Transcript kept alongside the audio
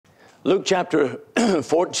Luke chapter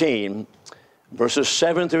 14, verses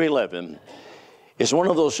 7 through 11, is one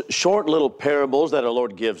of those short little parables that our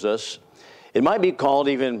Lord gives us. It might be called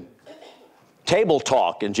even table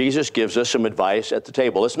talk, and Jesus gives us some advice at the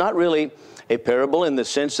table. It's not really a parable in the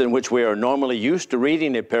sense in which we are normally used to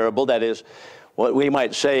reading a parable, that is what we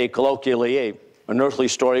might say colloquially, an earthly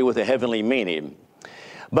story with a heavenly meaning.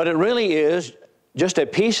 But it really is just a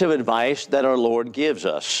piece of advice that our Lord gives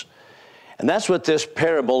us. And that's what this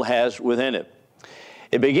parable has within it.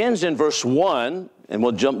 It begins in verse 1, and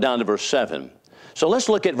we'll jump down to verse 7. So let's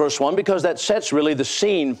look at verse 1 because that sets really the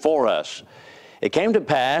scene for us. It came to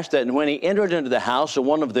pass that when he entered into the house of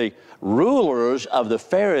one of the rulers of the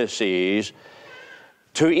Pharisees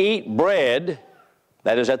to eat bread,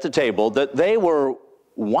 that is at the table, that they were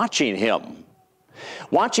watching him.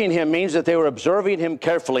 Watching him means that they were observing him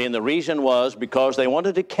carefully, and the reason was because they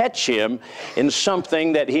wanted to catch him in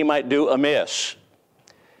something that he might do amiss.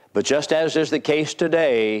 But just as is the case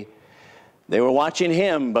today, they were watching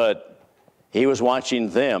him, but he was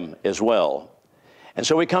watching them as well. And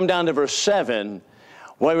so we come down to verse 7,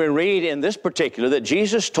 where we read in this particular that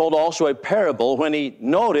Jesus told also a parable when he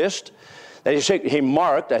noticed that he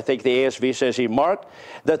marked, I think the ASV says he marked,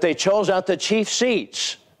 that they chose out the chief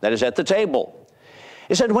seats, that is at the table.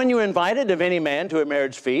 He said, when you are invited of any man to a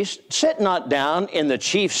marriage feast, sit not down in the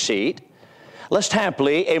chief seat, lest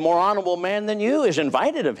haply a more honorable man than you is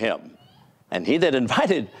invited of him. And he that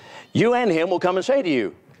invited you and him will come and say to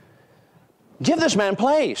you, give this man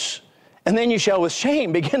place, and then you shall with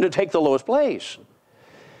shame begin to take the lowest place.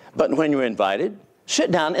 But when you are invited,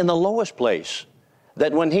 sit down in the lowest place,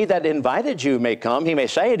 that when he that invited you may come, he may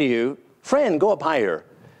say to you, friend, go up higher.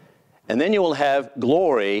 And then you will have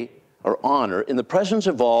glory or honor in the presence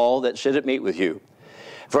of all that sit at meat with you.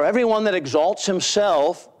 For everyone that exalts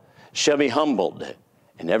himself shall be humbled,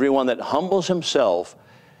 and everyone that humbles himself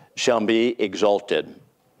shall be exalted.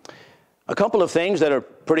 A couple of things that are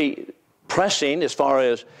pretty pressing as far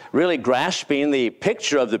as really grasping the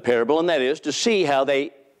picture of the parable, and that is to see how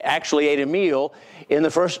they actually ate a meal in the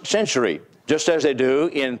first century. Just as they do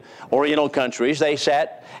in Oriental countries, they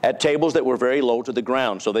sat at tables that were very low to the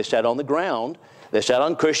ground. So they sat on the ground. They sat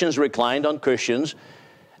on cushions, reclined on cushions.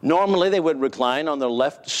 Normally, they would recline on their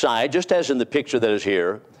left side, just as in the picture that is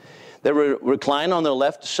here. They would recline on their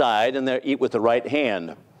left side, and they eat with the right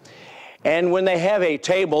hand. And when they have a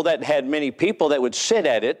table that had many people that would sit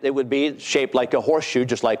at it, it would be shaped like a horseshoe,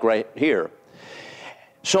 just like right here.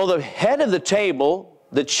 So the head of the table,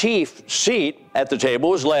 the chief seat at the table,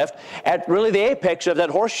 was left at really the apex of that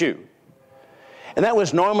horseshoe. And that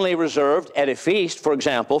was normally reserved at a feast, for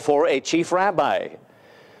example, for a chief rabbi,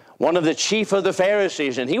 one of the chief of the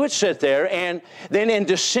Pharisees. And he would sit there, and then in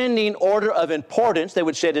descending order of importance, they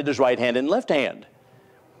would sit at his right hand and left hand.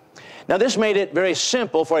 Now, this made it very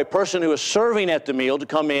simple for a person who was serving at the meal to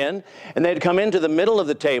come in, and they'd come into the middle of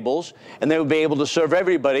the tables, and they would be able to serve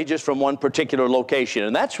everybody just from one particular location.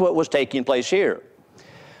 And that's what was taking place here.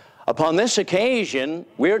 Upon this occasion,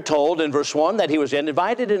 we are told in verse 1 that he was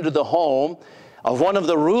invited into the home of one of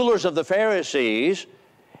the rulers of the Pharisees,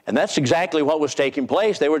 and that's exactly what was taking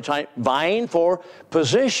place. They were vying for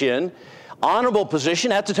position, honorable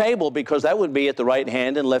position at the table, because that would be at the right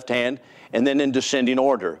hand and left hand, and then in descending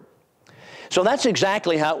order. So that's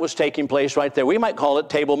exactly how it was taking place right there. We might call it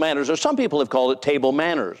table manners, or some people have called it table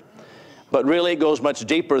manners, but really it goes much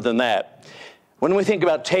deeper than that. When we think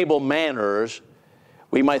about table manners,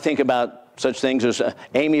 we might think about such things as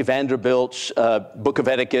Amy Vanderbilt's Book of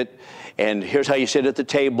Etiquette, and here's how you sit at the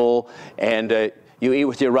table, and you eat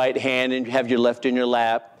with your right hand and you have your left in your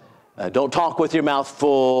lap. Don't talk with your mouth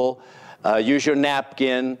full. Use your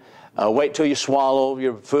napkin. Wait till you swallow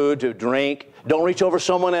your food to drink. Don't reach over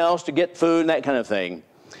someone else to get food and that kind of thing.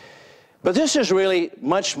 But this is really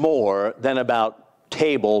much more than about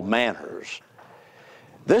table manners.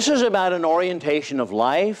 This is about an orientation of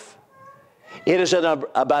life. It is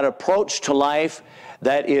about approach to life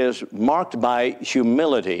that is marked by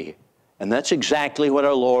humility. And that's exactly what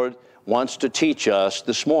our Lord wants to teach us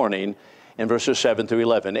this morning in verses 7 through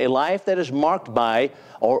 11. A life that is marked by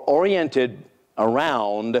or oriented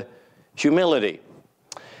around humility.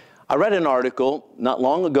 I read an article not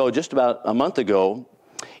long ago, just about a month ago,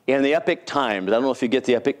 in the Epic Times. I don't know if you get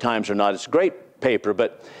the Epic Times or not. It's a great paper,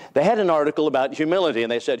 but they had an article about humility,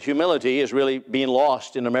 and they said humility is really being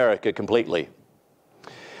lost in America completely.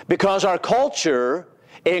 Because our culture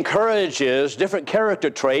encourages different character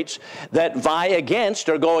traits that vie against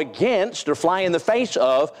or go against or fly in the face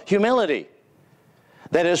of humility.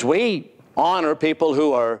 That is, we honor people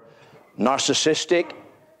who are narcissistic,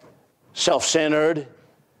 self-centered.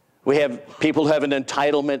 We have people who have an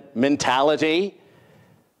entitlement mentality.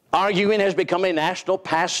 Arguing has become a national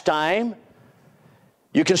pastime.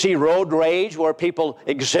 You can see road rage where people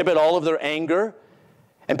exhibit all of their anger.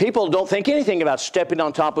 And people don't think anything about stepping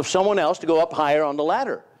on top of someone else to go up higher on the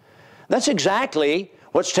ladder. That's exactly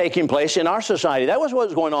what's taking place in our society. That was what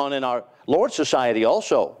was going on in our Lord's society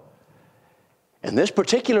also. And this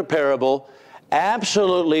particular parable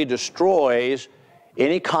absolutely destroys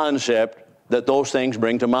any concept that those things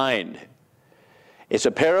bring to mind. It's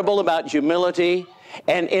a parable about humility,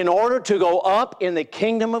 and in order to go up in the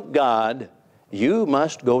kingdom of God, you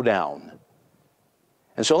must go down.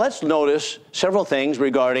 And so let's notice several things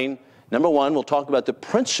regarding, number one, we'll talk about the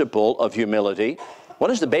principle of humility.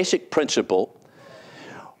 What is the basic principle?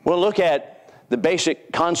 We'll look at the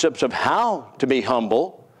basic concepts of how to be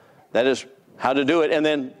humble, that is, how to do it, and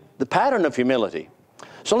then the pattern of humility.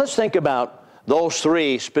 So let's think about those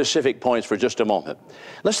three specific points for just a moment.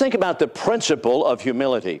 Let's think about the principle of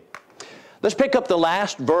humility. Let's pick up the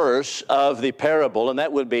last verse of the parable, and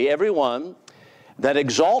that would be, everyone that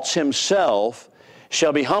exalts himself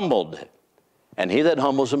shall be humbled, and he that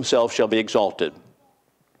humbles himself shall be exalted.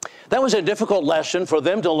 That was a difficult lesson for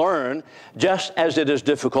them to learn, just as it is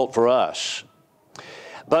difficult for us.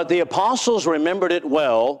 But the apostles remembered it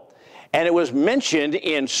well, and it was mentioned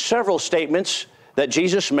in several statements that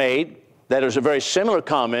Jesus made that is a very similar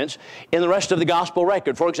comments in the rest of the gospel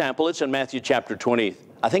record. For example, it's in Matthew chapter 20,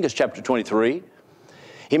 I think it's chapter 23.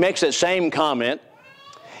 He makes that same comment.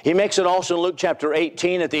 He makes it also in Luke chapter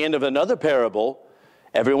 18 at the end of another parable.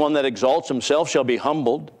 Everyone that exalts himself shall be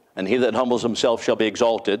humbled, and he that humbles himself shall be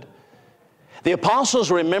exalted. The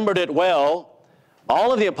apostles remembered it well.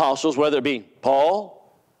 All of the apostles, whether it be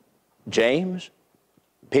Paul, James,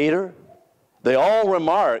 Peter, they all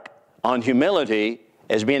remark on humility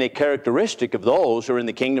as being a characteristic of those who are in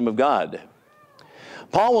the kingdom of God.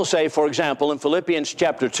 Paul will say, for example, in Philippians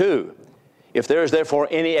chapter 2, if there is therefore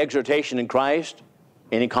any exhortation in Christ,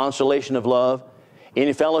 any consolation of love,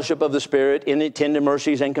 any fellowship of the Spirit, any tender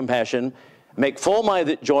mercies and compassion, make full my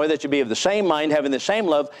joy that you be of the same mind, having the same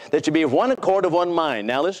love, that you be of one accord of one mind.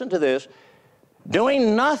 Now listen to this.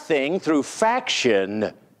 Doing nothing through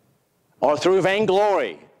faction or through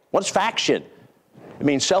vainglory. What's faction? It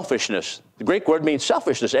means selfishness. The Greek word means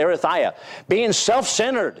selfishness, erithia. Being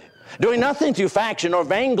self-centered. Doing nothing through faction or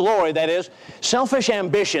vainglory, that is, selfish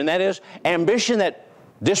ambition. That is, ambition that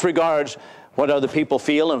disregards what other people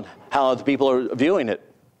feel and how other people are viewing it.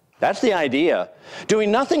 That's the idea.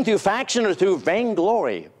 Doing nothing through faction or through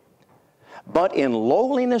vainglory, but in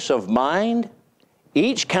lowliness of mind,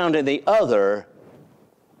 each counting the other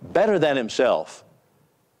better than himself.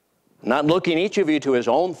 Not looking each of you to his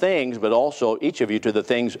own things, but also each of you to the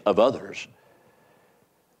things of others.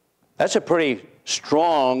 That's a pretty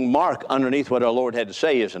strong mark underneath what our Lord had to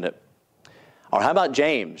say, isn't it? Or how about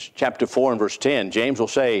James, chapter 4 and verse 10? James will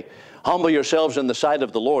say, humble yourselves in the sight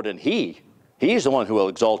of the Lord, and He's the one who will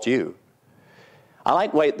exalt you. I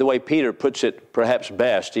like the way Peter puts it perhaps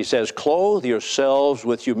best. He says, clothe yourselves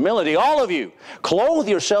with humility, all of you. Clothe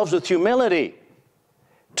yourselves with humility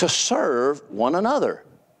to serve one another.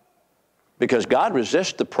 Because God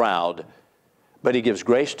resists the proud, but He gives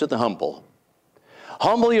grace to the humble.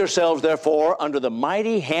 Humble yourselves, therefore, under the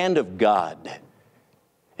mighty hand of God,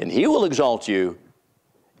 and He will exalt you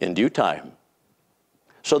in due time.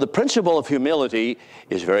 So the principle of humility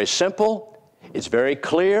is very simple. It's very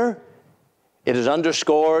clear. It is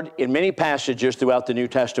underscored in many passages throughout the New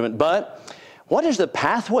Testament. But what is the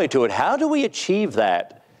pathway to it? How do we achieve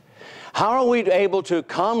that? How are we able to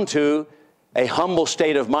come to a humble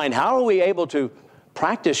state of mind? How are we able to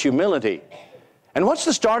practice humility? And what's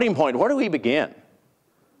the starting point? Where do we begin?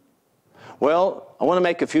 Well, I want to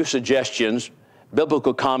make a few suggestions,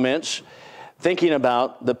 biblical comments, thinking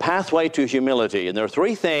about the pathway to humility. And there are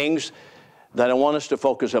three things that I want us to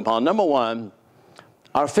focus upon. Number one,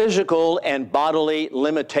 our physical and bodily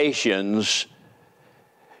limitations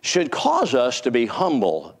should cause us to be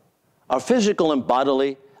humble. Our physical and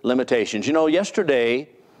bodily limitations. You know, yesterday,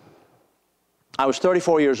 I was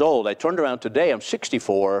 34 years old. I turned around today, I'm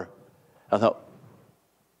 64. I thought,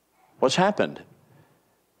 what's happened?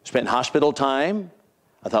 Spent hospital time.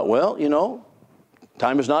 I thought, well, you know,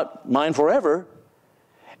 time is not mine forever.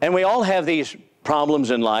 And we all have these problems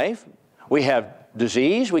in life. We have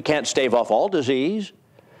disease. We can't stave off all disease.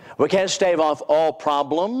 We can't stave off all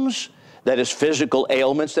problems, that is physical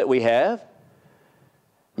ailments that we have.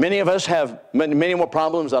 Many of us have many more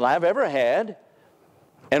problems than I've ever had.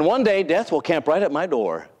 And one day, death will camp right at my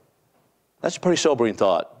door. That's a pretty sobering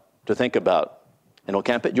thought to think about. And it'll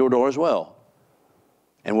camp at your door as well.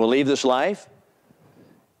 And we'll leave this life,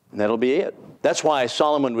 and that'll be it. That's why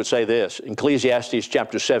Solomon would say this, in Ecclesiastes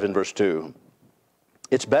chapter 7, verse 2.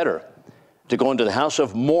 It's better to go into the house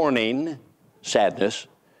of mourning, sadness,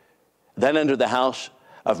 than into the house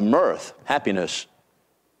of mirth, happiness.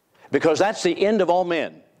 Because that's the end of all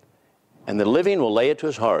men, and the living will lay it to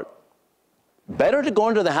his heart. Better to go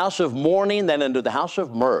into the house of mourning than into the house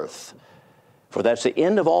of mirth, for that's the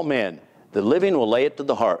end of all men. The living will lay it to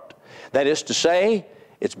the heart. That is to say,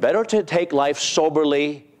 it's better to take life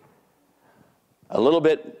soberly, a little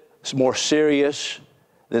bit more serious,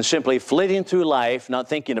 than simply flitting through life, not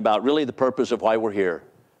thinking about really the purpose of why we're here.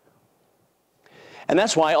 And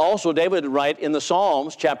that's why also David would write in the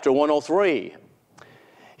Psalms, chapter 103,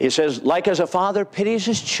 he says, like as a father pities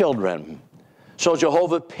his children, so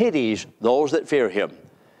Jehovah pities those that fear him.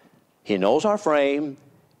 He knows our frame,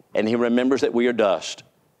 and he remembers that we are dust.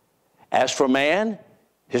 As for man,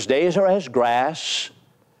 his days are as grass,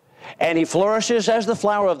 and he flourishes as the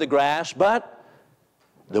flower of the grass, but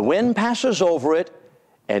the wind passes over it,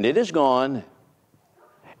 and it is gone,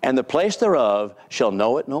 and the place thereof shall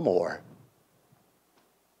know it no more.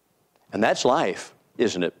 And that's life,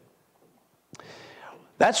 isn't it?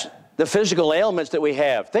 That's the physical ailments that we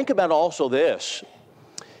have. Think about also this.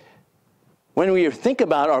 When we think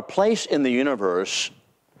about our place in the universe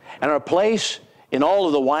and our place in all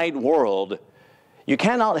of the wide world, you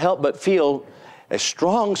cannot help but feel a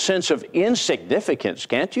strong sense of insignificance,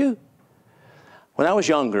 can't you? When I was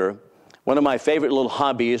younger, one of my favorite little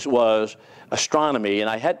hobbies was astronomy,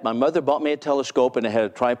 and my mother bought me a telescope and it had a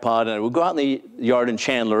tripod, and I would go out in the yard in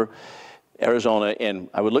Chandler, Arizona, and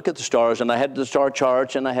I would look at the stars, and I had the star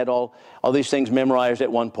charts, and I had all these things memorized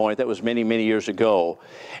at one point. That was many, many years ago.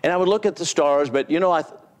 And I would look at the stars, but you know,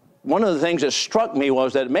 one of the things that struck me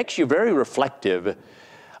was that it makes you very reflective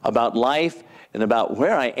about life and about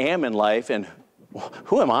where I am in life and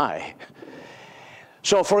who am I?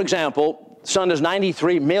 So, for example, the sun is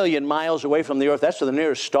 93 million miles away from the earth. That's the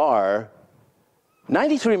nearest star.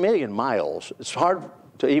 93 million miles. It's hard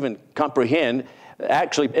to even comprehend.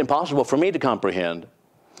 Actually, impossible for me to comprehend.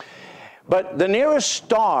 But the nearest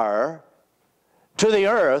star to the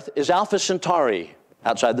earth is Alpha Centauri,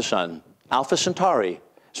 outside the sun. Alpha Centauri.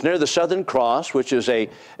 It's near the Southern Cross, which is a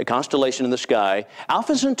constellation in the sky.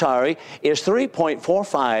 Alpha Centauri is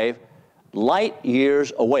 3.45 light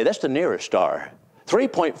years away. That's the nearest star.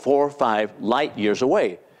 3.45 light years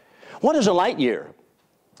away. What is a light year?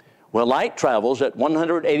 Well, light travels at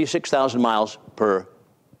 186,000 miles per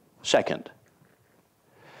second.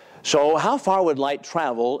 So how far would light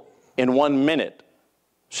travel in 1 minute?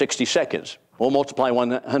 60 seconds. We'll multiply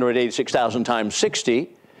 186,000 times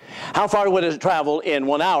 60. How far would it travel in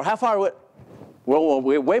 1 hour? How far would... Well,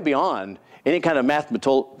 we're way beyond any kind of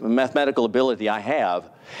mathematical ability I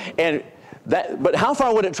have. But how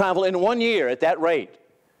far would it travel in 1 year at that rate?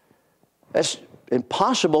 That's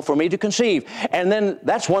impossible for me to conceive. And then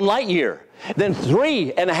that's 1 light year. Then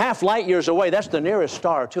 3.5 light years away, that's the nearest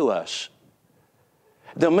star to us.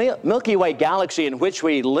 The Milky Way galaxy in which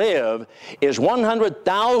we live is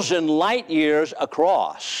 100,000 light years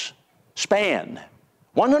across span.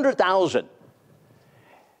 100,000.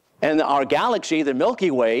 And our galaxy, the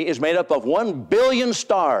Milky Way, is made up of 1 billion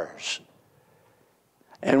stars.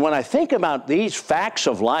 And when I think about these facts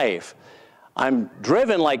of life, I'm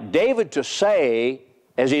driven like David to say,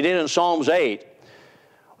 as he did in Psalms 8,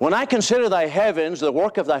 when I consider thy heavens, the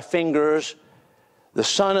work of thy fingers, the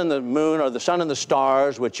sun and the moon, or the sun and the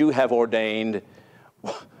stars, which you have ordained,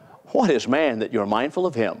 what is man that you're mindful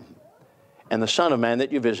of him, and the son of man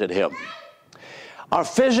that you visit him? Our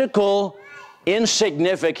physical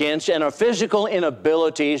insignificance and our physical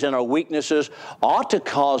inabilities and our weaknesses ought to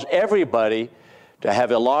cause everybody to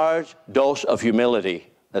have a large dose of humility.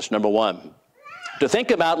 That's number one. To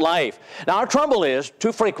think about life. Now, our trouble is,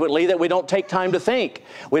 too frequently, that we don't take time to think.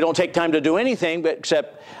 We don't take time to do anything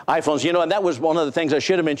except iPhones. You know, and that was one of the things I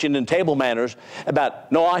should have mentioned in table manners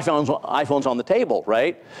about no iPhones on the table,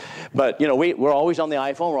 right? But, you know, we're always on the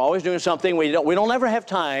iPhone. We're always doing something. We don't ever have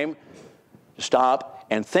time to stop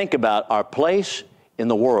and think about our place in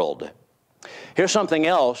the world. Here's something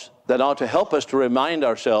else that ought to help us to remind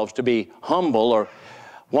ourselves to be humble, or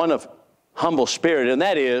one of humble spirit, and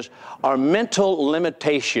that is our mental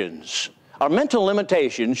limitations. Our mental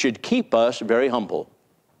limitations should keep us very humble.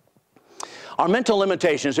 Our mental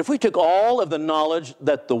limitations, if we took all of the knowledge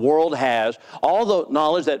that the world has, all the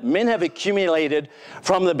knowledge that men have accumulated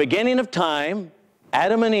from the beginning of time,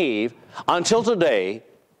 Adam and Eve, until today,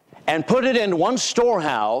 and put it in one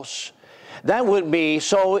storehouse, that would be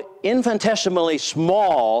so infinitesimally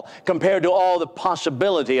small compared to all the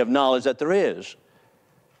possibility of knowledge that there is.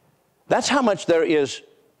 That's how much there is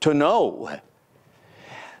to know.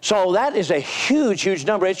 So that is a huge, huge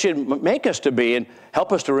number. It should make us to be and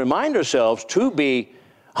help us to remind ourselves to be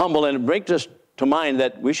humble, and it brings us to mind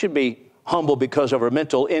that we should be humble because of our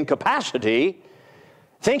mental incapacity,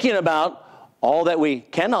 thinking about all that we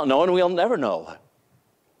cannot know and we'll never know.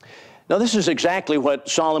 Now, this is exactly what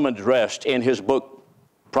Solomon addressed in his book,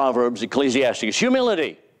 Proverbs, Ecclesiastes,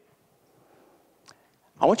 humility.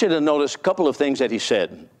 I want you to notice a couple of things that he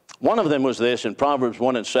said. One of them was this in Proverbs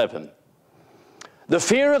 1 and 7. The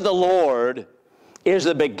fear of the Lord is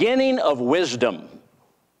the beginning of wisdom,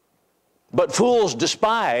 but fools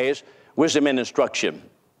despise wisdom and instruction.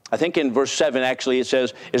 I think in verse 7, actually, it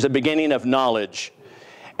says, is the beginning of knowledge.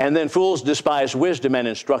 And then fools despise wisdom and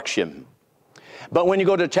instruction. But when you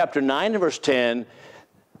go to chapter 9 and verse 10,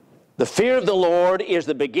 the fear of the Lord is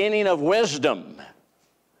the beginning of wisdom.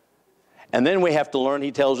 And then we have to learn,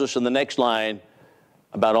 he tells us in the next line,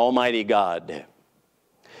 about Almighty God.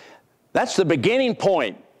 That's the beginning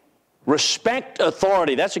point. Respect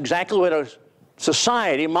authority. That's exactly what a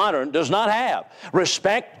society, modern, does not have.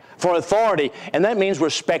 Respect for authority, and that means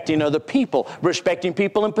respecting other people, respecting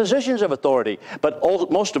people in positions of authority, but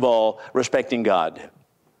most of all, respecting God.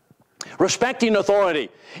 Respecting authority.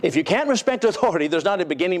 If you can't respect authority, there's not a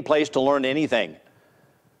beginning place to learn anything.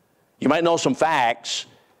 You might know some facts,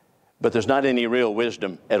 but there's not any real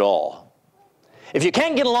wisdom at all. If you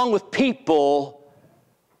can't get along with people,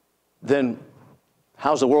 then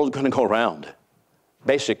how's the world going to go around?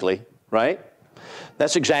 Basically, right?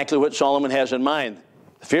 That's exactly what Solomon has in mind.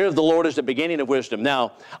 The fear of the Lord is the beginning of wisdom.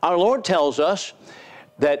 Now, our Lord tells us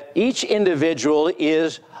that each individual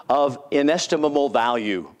is of inestimable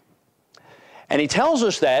value. And he tells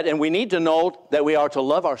us that, and we need to note that we are to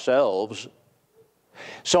love ourselves.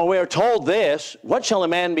 So we are told this, what shall a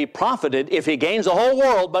man be profited if he gains the whole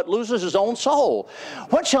world but loses his own soul?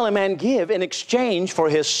 What shall a man give in exchange for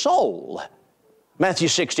his soul? Matthew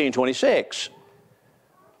 16:26.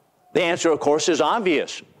 The answer, of course, is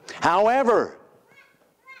obvious. However,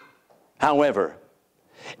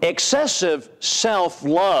 excessive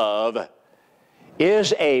self-love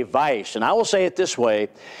is a vice. And I will say it this way,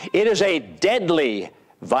 it is a deadly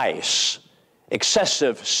vice.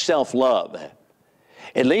 Excessive self-love.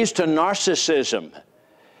 It leads to narcissism.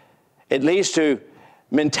 It leads to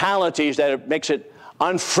mentalities that makes it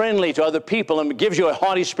unfriendly to other people and gives you a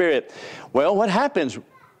haughty spirit. Well, what happens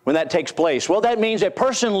when that takes place? Well, that means a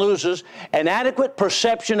person loses an adequate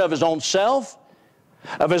perception of his own self,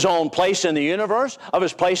 of his own place in the universe, of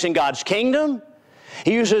his place in God's kingdom.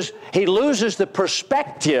 He loses the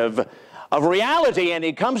perspective of reality, and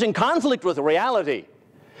he comes in conflict with reality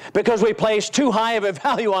because we place too high of a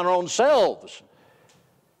value on our own selves.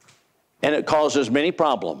 And it causes many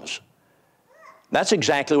problems. That's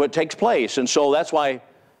exactly what takes place. And so that's why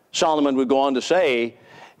Solomon would go on to say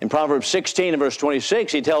in Proverbs 16 and verse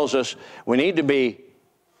 26, he tells us we need to be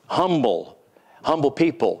humble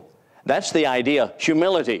people. That's the idea,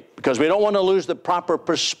 humility, because we don't want to lose the proper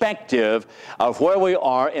perspective of where we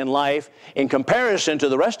are in life in comparison to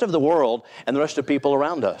the rest of the world and the rest of people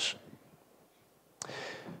around us.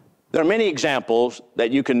 There are many examples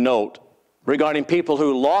that you can note regarding people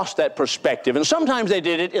who lost that perspective, and sometimes they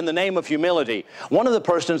did it in the name of humility. One of the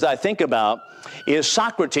persons I think about is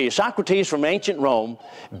Socrates. Socrates from ancient Rome,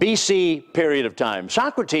 BC period of time.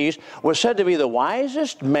 Socrates was said to be the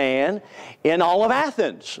wisest man in all of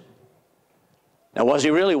Athens. Now, was he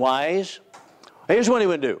really wise? Here's what he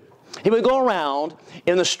would do. He would go around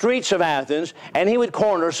in the streets of Athens and he would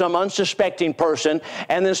corner some unsuspecting person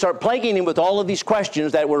and then start plaguing him with all of these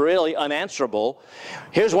questions that were really unanswerable.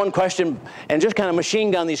 Here's one question, and just kind of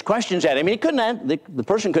machine gun these questions at him. The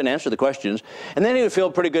person couldn't answer the questions, and then he would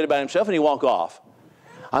feel pretty good about himself and he'd walk off.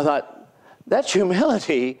 I thought, that's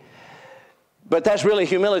humility, but that's really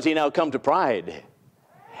humility now come to pride.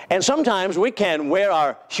 And sometimes we can wear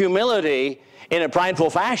our humility in a prideful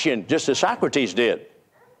fashion, just as Socrates did.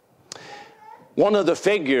 One of the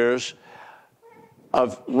figures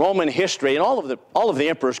of Roman history, and all of the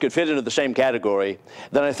emperors could fit into the same category,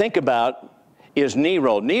 that I think about is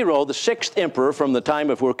Nero. Nero, the sixth emperor from the time,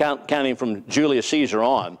 if we're counting from Julius Caesar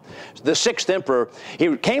on, the sixth emperor,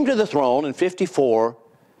 he came to the throne in 54,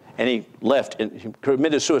 and he left, and he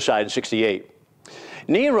committed suicide in 68.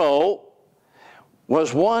 Nero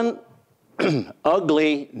was one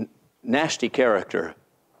ugly, nasty character.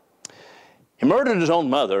 He murdered his own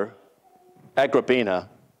mother, Agrippina.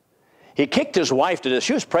 He kicked his wife to death.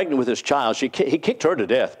 She was pregnant with his child. He kicked her to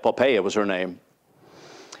death. Poppaea was her name.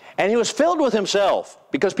 And he was filled with himself,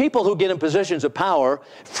 because people who get in positions of power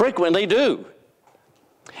frequently do.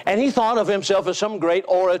 And he thought of himself as some great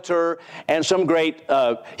orator and some great,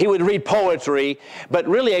 he would read poetry, but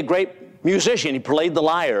really a great musician. He played the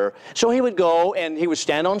lyre. So he would go and he would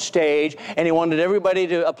stand on stage and he wanted everybody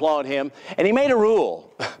to applaud him. And he made a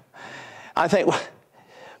rule. I think,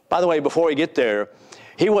 by the way, before we get there,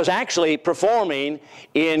 he was actually performing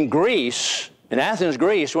in Greece, in Athens,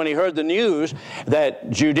 Greece, when he heard the news that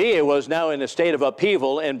Judea was now in a state of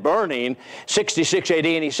upheaval and burning, 66 AD,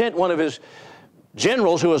 and he sent one of his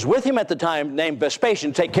generals who was with him at the time named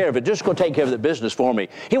Vespasian to take care of it. Just go take care of the business for me.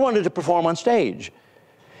 He wanted to perform on stage.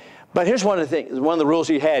 But here's one of the rules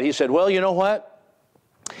he had. He said, well, you know what?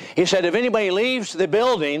 He said, if anybody leaves the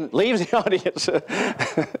building, leaves the audience,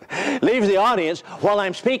 leaves the audience while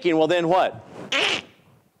I'm speaking, well then what?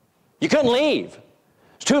 You couldn't leave.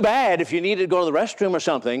 It's too bad if you needed to go to the restroom or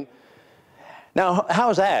something. Now,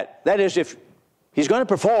 how's that? That is, if he's going to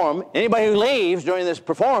perform, anybody who leaves during this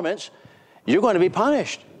performance, you're going to be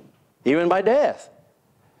punished, even by death.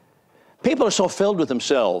 People are so filled with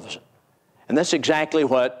themselves. And that's exactly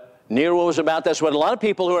what Nero was about. That's what a lot of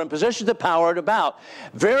people who are in positions of power are about.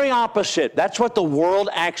 Very opposite. That's what the world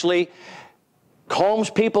actually calms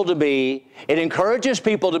people to be. It encourages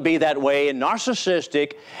people to be that way and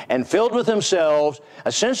narcissistic and filled with themselves,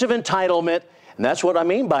 a sense of entitlement, and that's what I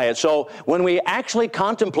mean by it. So when we actually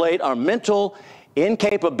contemplate our mental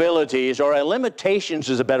incapabilities, or our limitations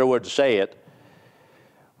is a better word to say it,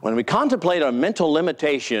 when we contemplate our mental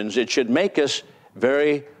limitations, it should make us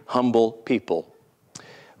very humble people.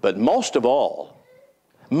 But most of all,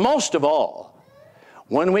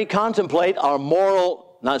 when we contemplate our moral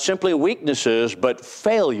not simply weaknesses, but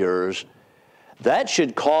failures, that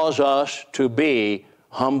should cause us to be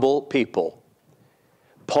humble people.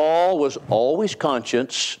 Paul was always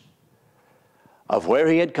conscious of where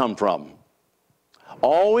he had come from,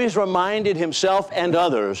 always reminded himself and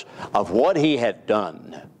others of what he had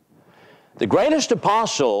done. The greatest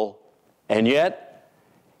apostle, and yet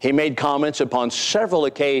he made comments upon several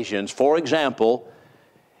occasions. For example,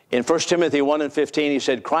 in 1 Timothy 1 and 15, he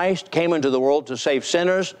said, Christ came into the world to save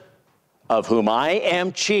sinners, of whom I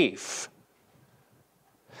am chief.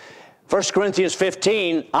 1 Corinthians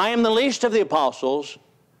 15, I am the least of the apostles,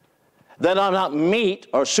 that I'm not meet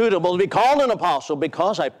or suitable to be called an apostle,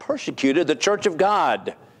 because I persecuted the church of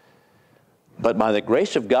God. But by the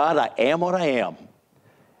grace of God, I am what I am.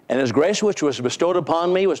 And his grace which was bestowed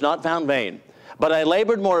upon me was not found vain. But I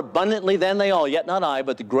labored more abundantly than they all, yet not I,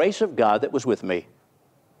 but the grace of God that was with me.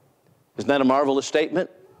 Isn't that a marvelous statement?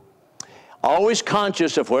 Always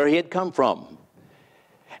conscious of where he had come from.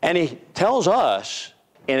 And he tells us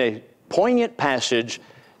in a poignant passage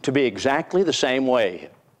to be exactly the same way.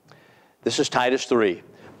 This is Titus 3.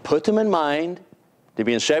 Put them in mind to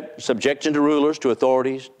be in subjection to rulers, to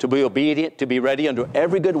authorities, to be obedient, to be ready unto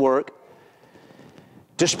every good work,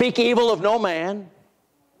 to speak evil of no man,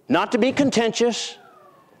 not to be contentious,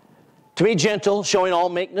 to be gentle, showing all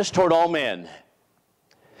meekness toward all men.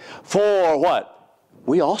 For what?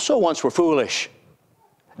 We also once were foolish,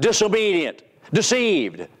 disobedient,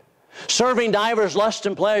 deceived, serving divers lusts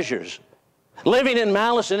and pleasures, living in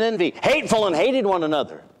malice and envy, hateful and hated one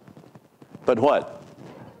another. But what?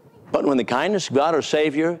 But when the kindness of God our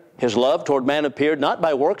Savior, his love toward man appeared, not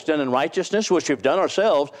by works done in righteousness, which we've done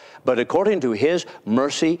ourselves, but according to his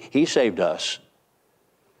mercy he saved us,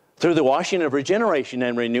 through the washing of regeneration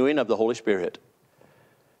and renewing of the Holy Spirit.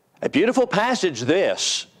 A beautiful passage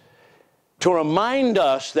this, to remind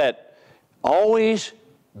us that always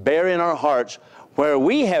bear in our hearts where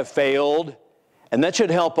we have failed, and that should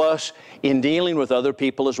help us in dealing with other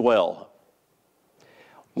people as well.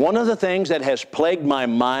 One of the things that has plagued my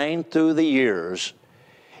mind through the years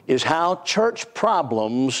is how church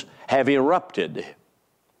problems have erupted.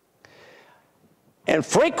 And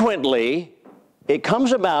frequently, it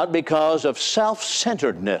comes about because of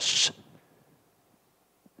self-centeredness.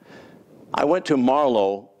 I went to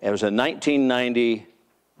Marlow. It was in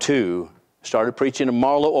 1992. Started preaching in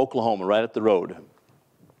Marlow, Oklahoma, right up the road.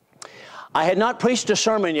 I had not preached a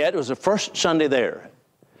sermon yet. It was the first Sunday there.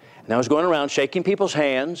 And I was going around shaking people's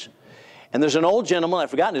hands. And there's an old gentleman, I've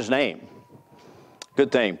forgotten his name.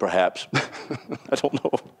 Good thing, perhaps. I don't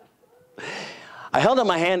know. I held up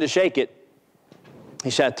my hand to shake it.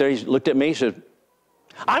 He sat there, he looked at me, he said,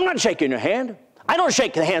 I'm not shaking your hand. I don't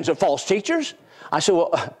shake the hands of false teachers. I said,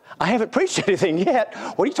 well, I haven't preached anything yet.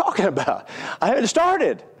 What are you talking about? I haven't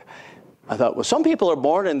started. I thought, well, some people are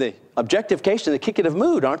born in the objective case in the kickative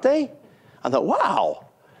mood, aren't they? I thought, wow,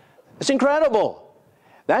 it's incredible.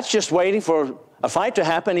 That's just waiting for a fight to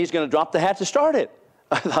happen. He's going to drop the hat to start it.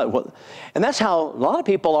 I thought, well, and that's how a lot of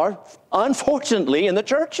people are, unfortunately, in the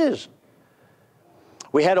churches.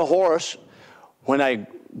 We had a horse when I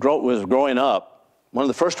was growing up. One of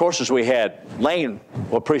the first horses we had, Lane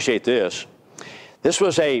will appreciate this. This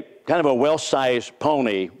was a kind of a well-sized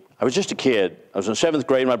pony. I was just a kid. I was in 7th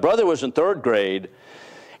grade. My brother was in 3rd grade.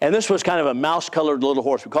 And this was kind of a mouse-colored little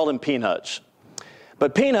horse. We called him Peanuts.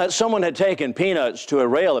 But Peanuts, someone had taken Peanuts to a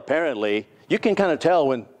rail, apparently. You can kind of tell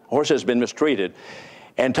when a horse has been mistreated.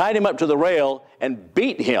 And tied him up to the rail and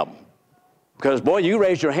beat him. Because, boy, you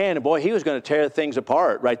raised your hand, and, boy, he was going to tear things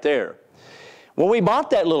apart right there. Well, we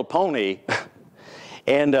bought that little pony,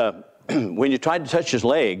 and when you tried to touch his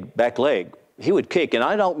leg, back leg, he would kick. And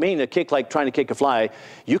I don't mean to kick like trying to kick a fly.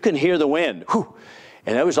 You can hear the wind. Whew.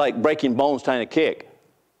 And it was like breaking bones trying to kick.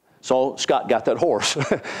 So Scott got that horse,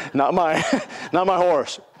 not my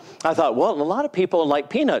horse. I thought, well, a lot of people like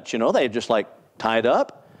Peanuts, you know, they just like tied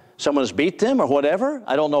up. Someone's beat them or whatever.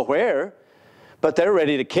 I don't know where. But they're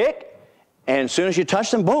ready to kick. And as soon as you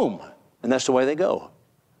touch them, boom. And that's the way they go.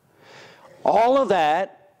 All of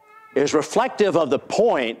that is reflective of the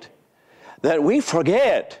point that we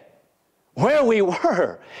forget where we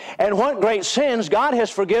were and what great sins God has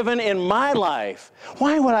forgiven in my life.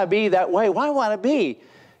 Why would I be that way? Why would I be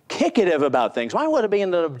kickative about things? Why would I be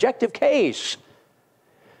in an objective case?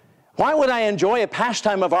 Why would I enjoy a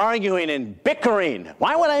pastime of arguing and bickering?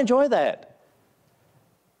 Why would I enjoy that?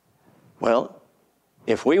 Well,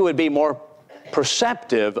 if we would be more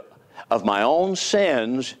perceptive of my own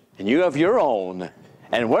sins and you of your own,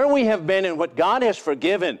 and where we have been and what God has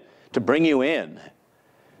forgiven to bring you in,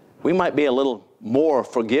 we might be a little more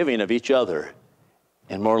forgiving of each other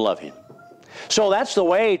and more loving. So that's the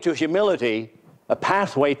way to humility, a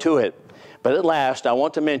pathway to it. But at last, I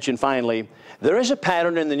want to mention finally, there is a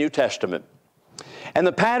pattern in the New Testament. And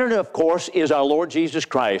the pattern, of course, is our Lord Jesus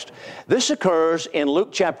Christ. This occurs in Luke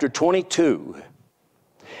chapter 22.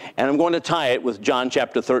 And I'm going to tie it with John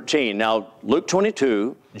chapter 13. Now, Luke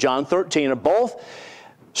 22, John 13 are both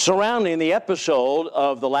surrounding the episode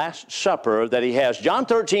of the Last Supper that he has. John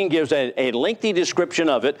 13 gives a lengthy description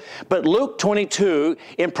of it, but Luke 22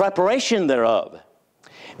 in preparation thereof.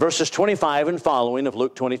 Verses 25 and following of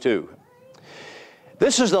Luke 22.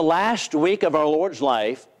 This is the last week of our Lord's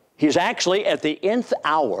life. He's actually at the nth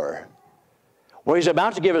hour, where he's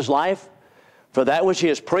about to give his life for that which he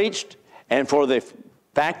has preached and for the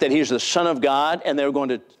fact that he's the Son of God, and they're going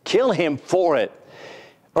to kill him for it.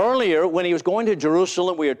 Earlier, when he was going to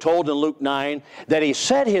Jerusalem, we are told in Luke 9 that he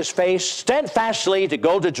set his face steadfastly to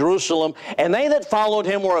go to Jerusalem, and they that followed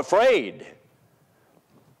him were afraid.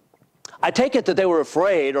 I take it that they were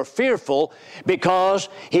afraid or fearful because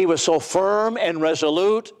he was so firm and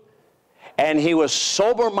resolute, and he was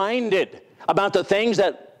sober-minded about the things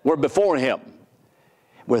that were before him.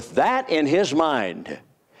 With that in his mind,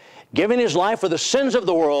 giving his life for the sins of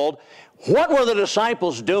the world, what were the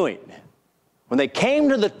disciples doing? When they came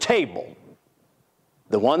to the table,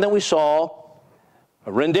 the one that we saw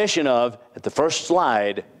a rendition of at the first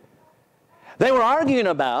slide, they were arguing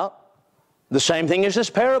about the same thing as this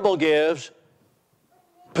parable gives,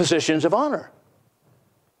 positions of honor.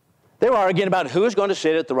 They were arguing about who's going to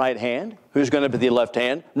sit at the right hand, who's going to be the left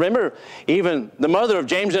hand. Remember, even the mother of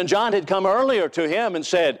James and John had come earlier to him and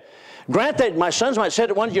said, grant that my sons might sit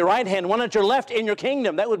at one at your right hand, one at your left in your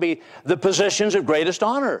kingdom. That would be the positions of greatest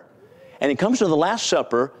honor. And he comes to the Last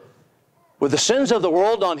Supper with the sins of the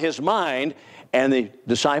world on his mind, and the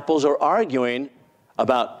disciples are arguing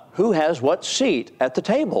about who has what seat at the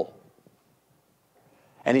table.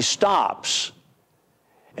 And he stops,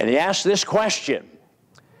 and he asks this question: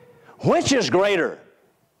 which is greater,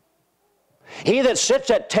 he that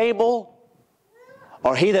sits at table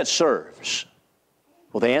or he that serves?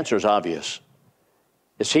 Well, the answer is obvious.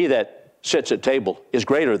 It's he that sits at table is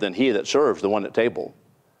greater than he that serves the one at table.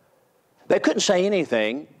 They couldn't say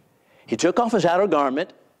anything. He took off his outer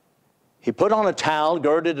garment. He put on a towel,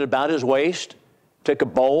 girded it about his waist, took a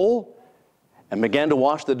bowl, and began to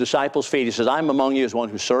wash the disciples' feet. He says, I'm among you as one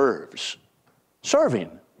who serves. Serving.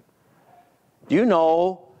 Do you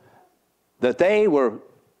know that they were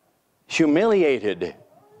humiliated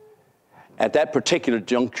at that particular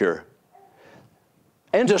juncture?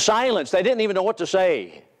 Into silence. They didn't even know what to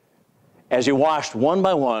say as he washed one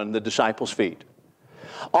by one the disciples' feet.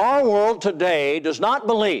 Our world today does not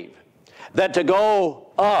believe that to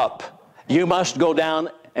go up, you must go down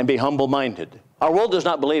and be humble-minded. Our world does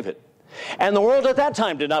not believe it. And the world at that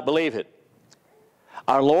time did not believe it.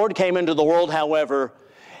 Our Lord came into the world, however,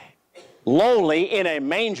 lowly in a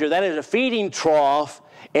manger, that is a feeding trough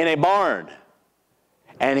in a barn.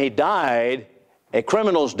 And he died a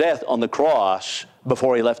criminal's death on the cross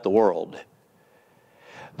before he left the world.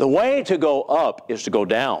 The way to go up is to go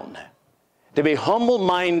down. To be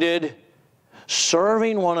humble-minded,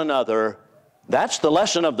 serving one another. That's the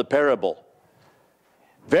lesson of the parable.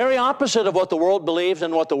 Very opposite of what the world believes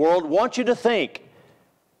and what the world wants you to think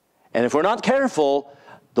And if we're not careful,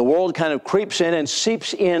 the world kind of creeps in and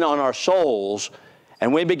seeps in on our souls,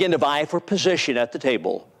 and we begin to vie for position at the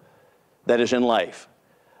table that is in life.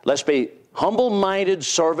 Let's be humble-minded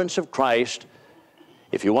servants of Christ.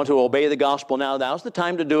 If you want to obey the gospel now, now's the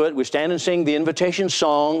time to do it. We stand and sing the invitation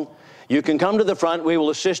song. You can come to the front. We will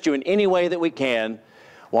assist you in any way that we can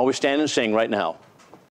while we stand and sing right now.